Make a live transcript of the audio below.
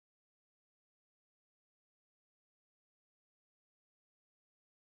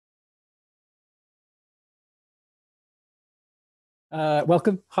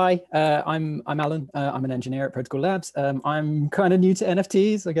Welcome. Hi, I'm Alan. I'm an engineer at Protocol Labs. I'm kind of new to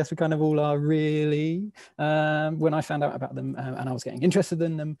NFTs. I guess we kind of all are really. When I found out about them and I was getting interested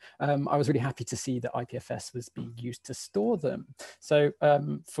in them, I was really happy to see that IPFS was being used to store them. So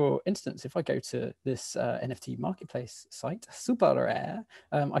for instance, if I go to this NFT marketplace site, super rare,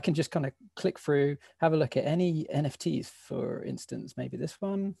 I can just kind of click through, have a look at any NFTs, for instance, maybe this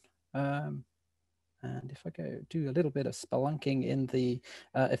one. And if I go do a little bit of spelunking in the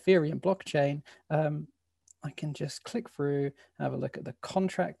Ethereum blockchain, I can just click through, have a look at the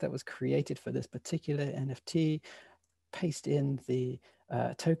contract that was created for this particular NFT, paste in the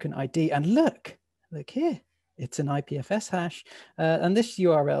token ID, and look here, it's an IPFS hash. And this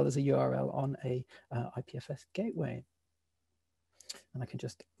URL is a URL on a IPFS gateway. And I can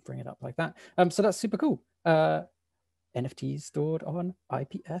just bring it up like that. So that's super cool. NFTs stored on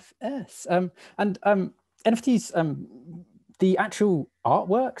IPFS. NFTs, the actual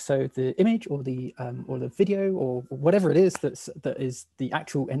artwork, so the image or the video or whatever it is that is the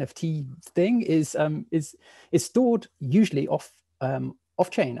actual NFT thing is stored usually off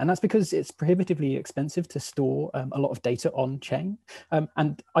chain, and that's because it's prohibitively expensive to store a lot of data on chain.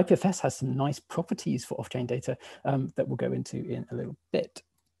 And IPFS has some nice properties for off-chain data that we'll go into in a little bit.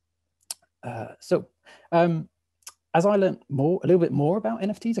 As I learned a little bit more about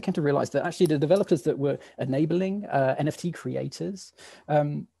NFTs, I came to realize that actually the developers that were enabling NFT creators,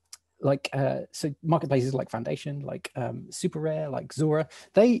 so marketplaces like Foundation, like Super Rare, like Zora,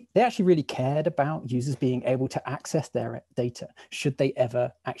 they actually really cared about users being able to access their data should they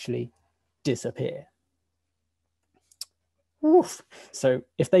ever actually disappear. Oof. So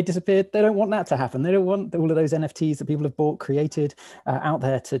if they disappeared, they don't want that to happen. They don't want all of those NFTs that people have bought, created out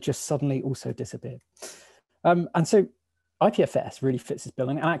there to just suddenly also disappear. And so IPFS really fits this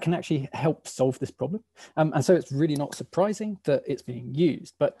billing, and it can actually help solve this problem. And so it's really not surprising that it's being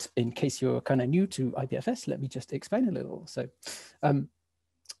used. But in case you're kind of new to IPFS, let me just explain a little. So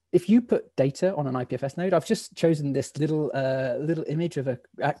if you put data on an IPFS node, I've just chosen this little image of a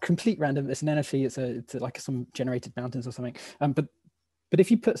complete random. It's an NFT. It's like some generated mountains or something. But if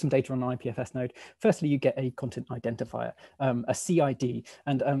you put some data on an IPFS node, firstly, you get a content identifier, a CID.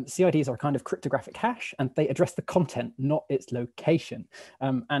 And CIDs are a kind of cryptographic hash, and they address the content, not its location.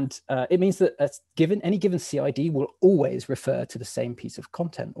 It means that any given CID will always refer to the same piece of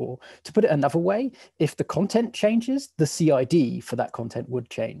content. Or to put it another way, if the content changes, the CID for that content would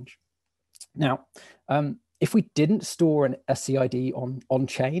change. Now, if we didn't store a CID on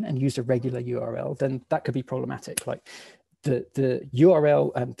chain and used a regular URL, then that could be problematic. Like, the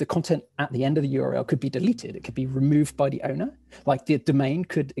URL, the content at the end of the URL could be deleted. It could be removed by the owner. Like the domain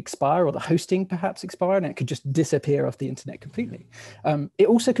could expire, or the hosting perhaps expire, and it could just disappear off the internet completely. It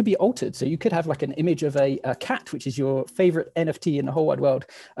also could be altered. So you could have like an image of a cat, which is your favorite NFT in the whole wide world,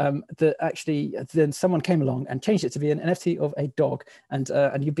 that actually then someone came along and changed it to be an NFT of a dog, and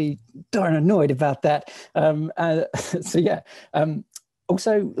you'd be darn annoyed about that. So yeah.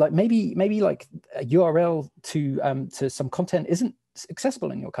 Also, like maybe like a URL to some content isn't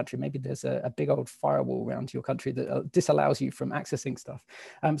accessible in your country. Maybe there's a big old firewall around your country that disallows you from accessing stuff.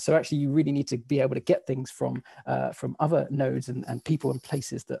 So actually, you really need to be able to get things from other nodes and people and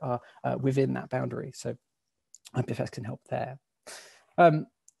places that are within that boundary. So IPFS can help there.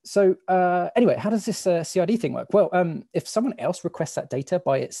 Anyway, how does this CID thing work? Well, if someone else requests that data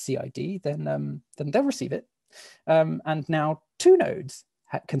by its CID, then they'll receive it. And now two nodes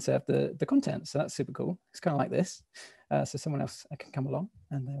can serve the content. So that's super cool. It's kind of like this. So someone else can come along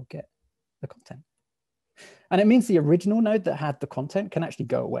and they'll get the content. And it means the original node that had the content can actually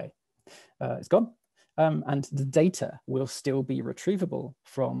go away. It's gone. And the data will still be retrievable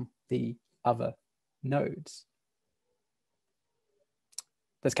from the other nodes.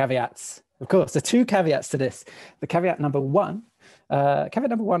 There's caveats. Of course, there are two caveats to this. The caveat number one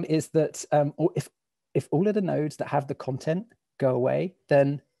is that if all of the nodes that have the content go away,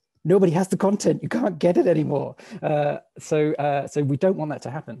 then nobody has the content. You can't get it anymore. So we don't want that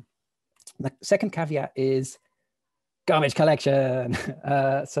to happen. The second caveat is garbage collection.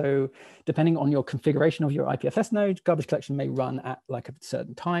 So depending on your configuration of your IPFS node, garbage collection may run at like a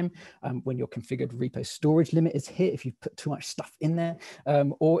certain time when your configured repo storage limit is hit, if you put too much stuff in there,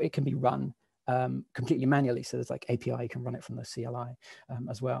 or it can be run completely manually. So there's like API, you can run it from the CLI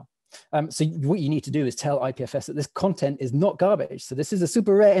as well. So what you need to do is tell IPFS that this content is not garbage. So this is a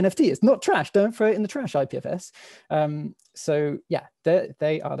super rare NFT. It's not trash. Don't throw it in the trash, IPFS. so yeah,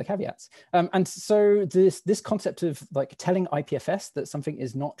 they are the caveats. And so this concept of like telling IPFS that something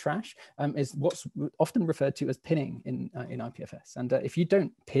is not trash is what's often referred to as pinning in IPFS. And if you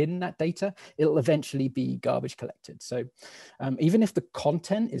don't pin that data, it'll eventually be garbage collected. So even if the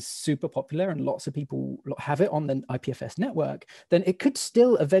content is super popular and lots of people have it on the IPFS network, then it could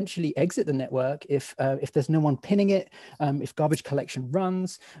still eventually exit the network if there's no one pinning it, if garbage collection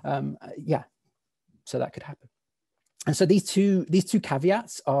runs, yeah, so that could happen. And so these two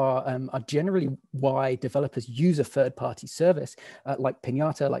caveats are generally why developers use a third-party service like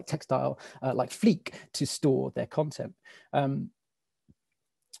Pinata, like Textile, like Fleek to store their content. And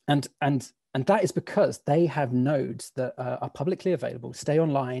that is because they have nodes that are publicly available, stay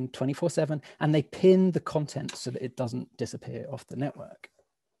online 24/7, and they pin the content so that it doesn't disappear off the network.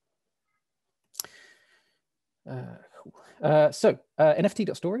 Cool. So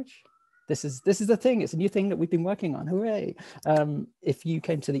nft.storage. This is the thing. It's a new thing that we've been working on. Hooray! If you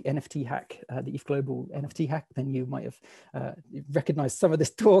came to the NFT hack, the ETH Global NFT hack, then you might have recognized some of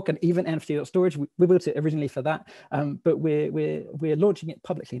this talk, and even nft.storage. We built it originally for that, but we're launching it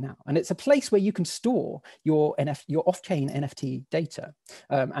publicly now, and it's a place where you can store your off-chain NFT data,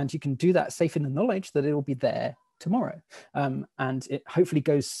 and you can do that safe in the knowledge that it will be there tomorrow, and it hopefully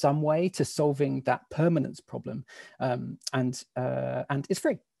goes some way to solving that permanence problem, and it's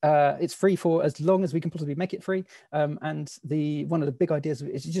free. It's free for as long as we can possibly make it free, and one of the big ideas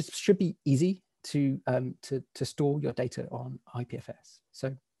is it just should be easy to store your data on IPFS.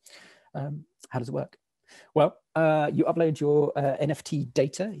 So how does it work? Well, you upload your NFT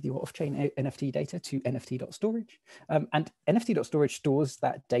data, your off-chain NFT data to nft.storage, and nft.storage stores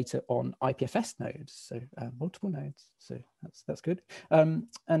that data on IPFS nodes, so multiple nodes. So that's good.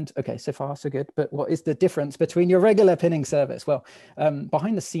 And okay, so far so good. But what is the difference between your regular pinning service? Well,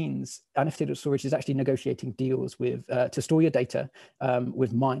 behind the scenes, nft.storage is actually negotiating deals with to store your data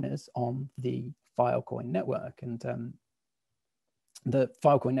with miners on the Filecoin network, and the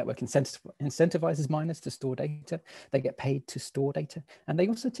Filecoin network incentivizes miners to store data. They get paid to store data, and they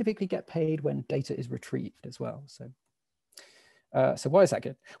also typically get paid when data is retrieved as well. So, so why is that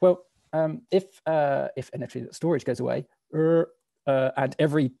good? Well, if nft.storage goes away, and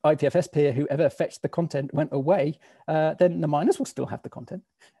every IPFS peer who ever fetched the content went away, then the miners will still have the content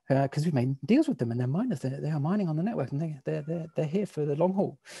because we've made deals with them, and they're miners. They are mining on the network, and they're here for the long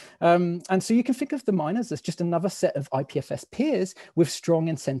haul. And so you can think of the miners as just another set of IPFS peers with strong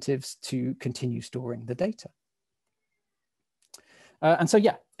incentives to continue storing the data. And so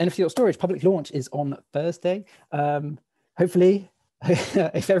yeah, nft.storage public launch is on Thursday. Hopefully,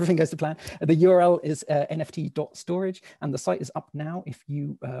 if everything goes to plan. The URL is nft.storage, and the site is up now if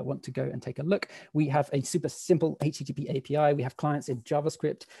you want to go and take a look. We have a super simple HTTP API. We have clients in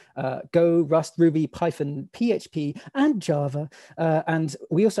JavaScript, Go, Rust, Ruby, Python, PHP, and Java. And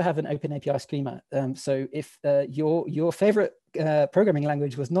we also have an open API schema. So if your favorite programming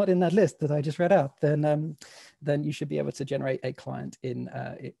language was not in that list that I just read out, then you should be able to generate a client in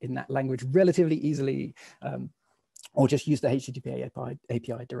that language relatively easily. Or just use the HTTP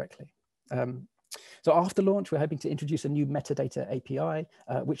API directly. So after launch, we're hoping to introduce a new metadata API,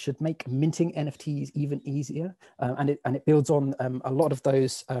 which should make minting NFTs even easier, and it builds on a lot of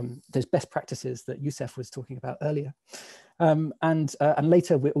those best practices that Youssef was talking about earlier. And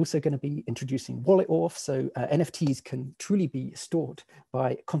later, we're also going to be introducing wallet auth, so NFTs can truly be stored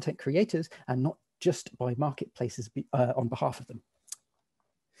by content creators and not just by marketplaces on behalf of them.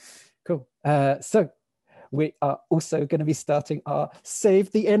 Cool. So we are also going to be starting our Save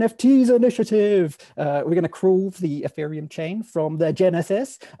the NFTs initiative. We're going to crawl the Ethereum chain from their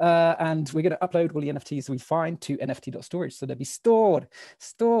Genesis, and we're going to upload all the NFTs we find to nft.storage, so they'll be stored.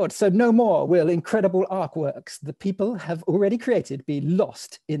 So no more will incredible artworks the people have already created be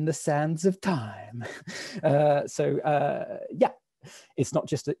lost in the sands of time. Yeah. It's not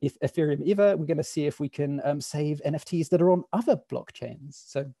just Ethereum either. We're going to see if we can save NFTs that are on other blockchains.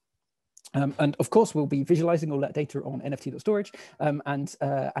 So. And of course, we'll be visualizing all that data on nft.storage, and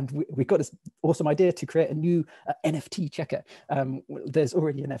we've got this awesome idea to create a new NFT checker. There's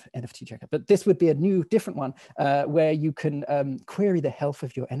already an NFT checker, but this would be a new, different one where you can query the health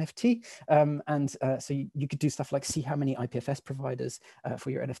of your NFT, so you could do stuff like see how many IPFS providers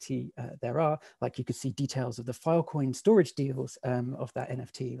for your NFT there are. Like you could see details of the Filecoin storage deals of that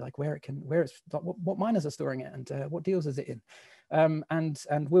NFT, like what miners are storing it, and what deals is it in.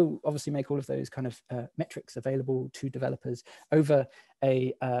 And we'll obviously make all of those kind of metrics available to developers over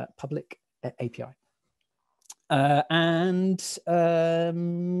a public API. I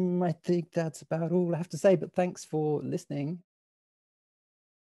think that's about all I have to say, but thanks for listening.